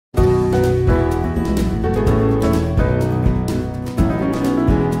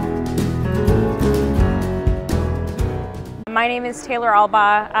My name is Taylor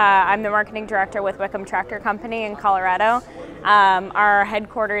Alba. I'm the marketing director with Wickham Tractor Company in Colorado. Our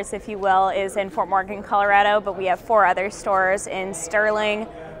headquarters, if you will, is in Fort Morgan, Colorado, but we have 4 other stores in Sterling,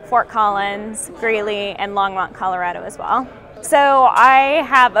 Fort Collins, Greeley, and Longmont, Colorado as well. So I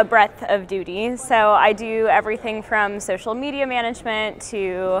have a breadth of duties. So I do everything from social media management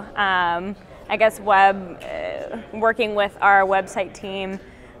to, working with our website team,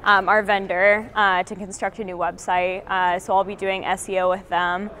 our vendor, to construct a new website. So I'll be doing SEO with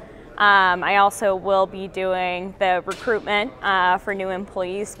them. I also will be doing the recruitment for new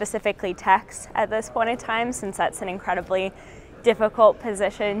employees, specifically techs at this point in time, since that's an incredibly difficult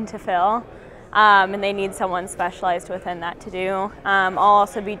position to fill. And they need someone specialized within that to do. I'll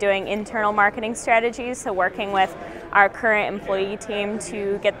also be doing internal marketing strategies, so working with our current employee team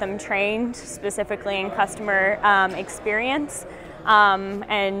to get them trained specifically in customer experience,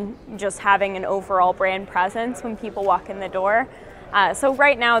 and just having an overall brand presence when people walk in the door. So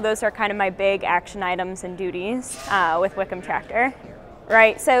right now, those are kind of my big action items and duties with Wickham Tractor.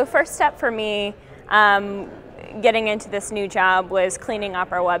 Right, so first step for me, getting into this new job was cleaning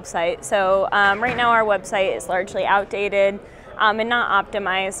up our website. So right now our website is largely outdated and not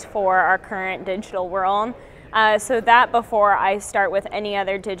optimized for our current digital world. So that before I start with any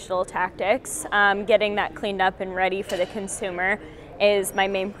other digital tactics, getting that cleaned up and ready for the consumer is my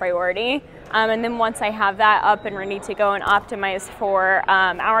main priority. And then once I have that up and ready to go and optimized for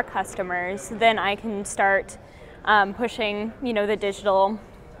our customers, then I can start pushing, the digital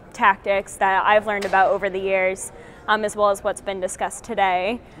tactics that I've learned about over the years, as well as what's been discussed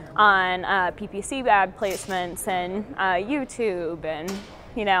today on PPC ad placements and YouTube and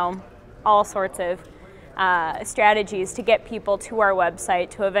all sorts of strategies to get people to our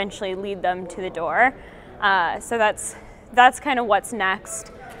website to eventually lead them to the door. So that's kind of what's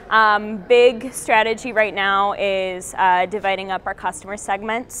next. Big strategy right now is dividing up our customer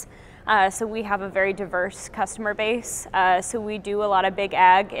segments. So we have a very diverse customer base. So we do a lot of big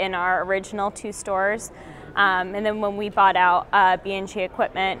ag in our original 2 stores. And then when we bought out B&G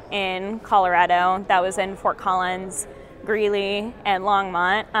equipment in Colorado, that was in Fort Collins, Greeley, and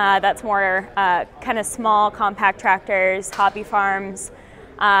Longmont. That's more kind of small, compact tractors, hobby farms.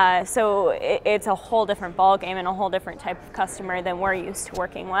 So it's a whole different ballgame and a whole different type of customer than we're used to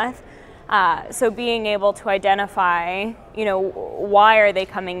working with. So being able to identify, why are they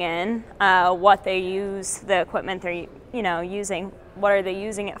coming in, what they use the equipment they're, using, what are they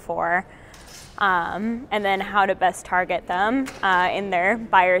using it for, and then how to best target them in their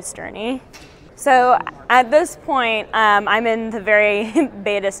buyer's journey. So at this point, I'm in the very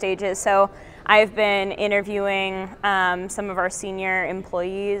beta stages. So I've been interviewing some of our senior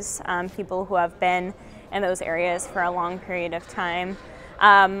employees, people who have been in those areas for a long period of time.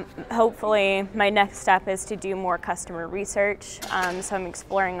 Hopefully my next step is to do more customer research. So I'm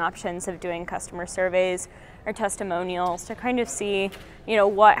exploring options of doing customer surveys or testimonials to kind of see,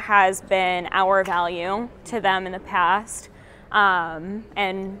 what has been our value to them in the past,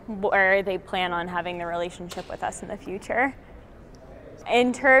 and where they plan on having the relationship with us in the future.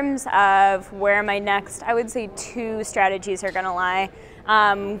 In terms of where my next, I would say 2 strategies are going to lie.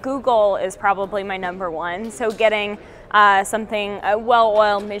 Google is probably my #1. So getting a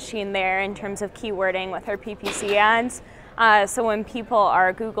well-oiled machine there in terms of keywording with our PPC ads. So when people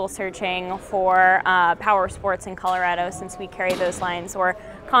are Google searching for power sports in Colorado, since we carry those lines, or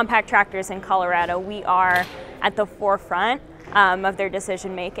compact tractors in Colorado, we are at the forefront of their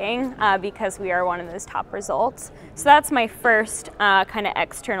decision making because we are one of those top results. So that's my first kind of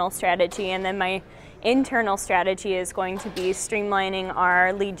external strategy. And then my internal strategy is going to be streamlining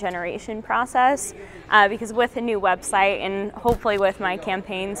our lead generation process, because with a new website and hopefully with my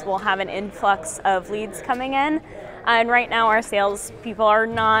campaigns, we'll have an influx of leads coming in. And right now our sales people are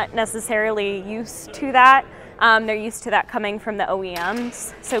not necessarily used to that. They're used to that coming from the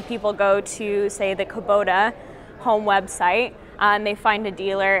OEMs. So people go to, say, the Kubota home website, and they find a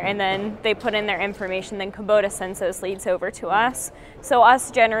dealer and then they put in their information, then Kubota sends those leads over to us. So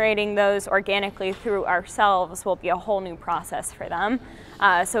us generating those organically through ourselves will be a whole new process for them.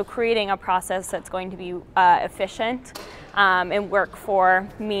 So creating a process that's going to be efficient and work for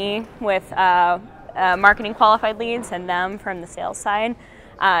me with marketing qualified leads and them from the sales side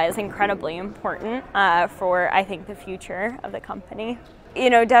is incredibly important for, I think, the future of the company.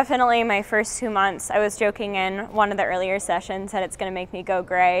 Definitely my first 2 months, I was joking in one of the earlier sessions that it's going to make me go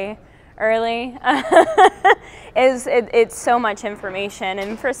gray early. It's so much information,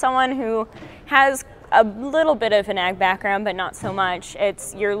 and for someone who has a little bit of an ag background but not so much,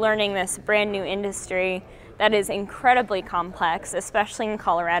 you're learning this brand new industry that is incredibly complex, especially in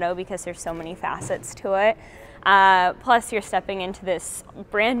Colorado because there's so many facets to it. Plus you're stepping into this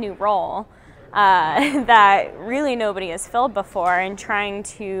brand new role that really nobody has filled before, and trying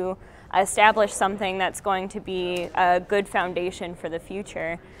to establish something that's going to be a good foundation for the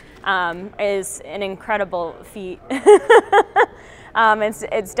future is an incredible feat.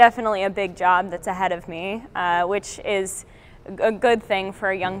 It's definitely a big job that's ahead of me, which is a good thing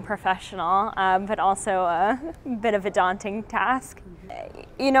for a young professional, but also a bit of a daunting task.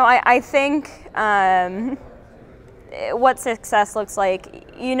 You know, I think what success looks like,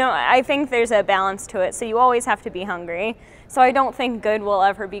 you know, I think there's a balance to it. So you always have to be hungry. So I don't think good will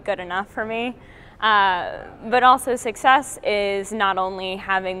ever be good enough for me. But also success is not only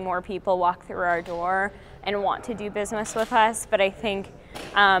having more people walk through our door and want to do business with us, but I think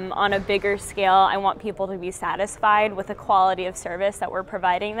on a bigger scale, I want people to be satisfied with the quality of service that we're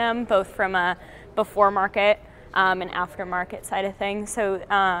providing them, both from a before market and after market side of things. So,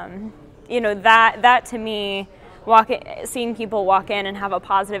 you know, that to me, seeing people walk in and have a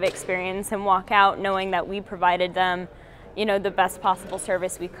positive experience and walk out knowing that we provided them, you know, the best possible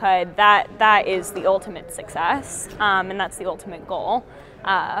service we could, that is the ultimate success, and that's the ultimate goal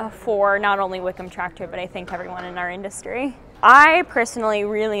for not only Wickham Tractor, but I think everyone in our industry. I personally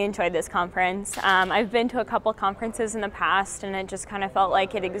really enjoyed this conference. I've been to a couple conferences in the past, and it just kind of felt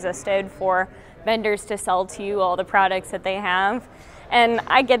like it existed for vendors to sell to you all the products that they have. And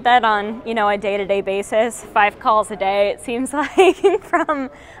I get that on, you know, a day-to-day basis, 5 calls a day, it seems like, from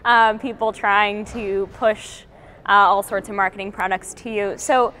people trying to push all sorts of marketing products to you.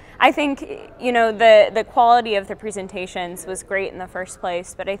 So I think, you know, the quality of the presentations was great in the first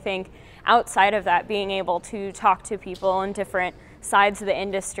place, but I think outside of that, being able to talk to people on different sides of the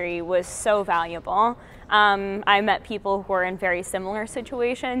industry was so valuable. I met people who are in very similar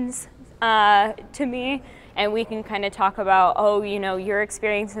situations to me, and we can kind of talk about, oh, you know, you're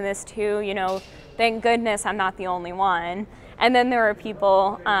experiencing this too, you know, thank goodness I'm not the only one. And then there are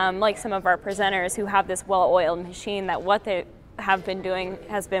people like some of our presenters who have this well-oiled machine that what they have been doing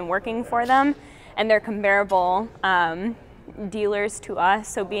has been working for them, and they're comparable dealers to us.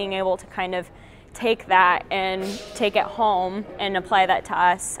 So being able to kind of take that and take it home and apply that to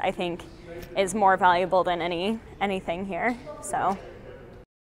us, I think, is more valuable than anything here. So.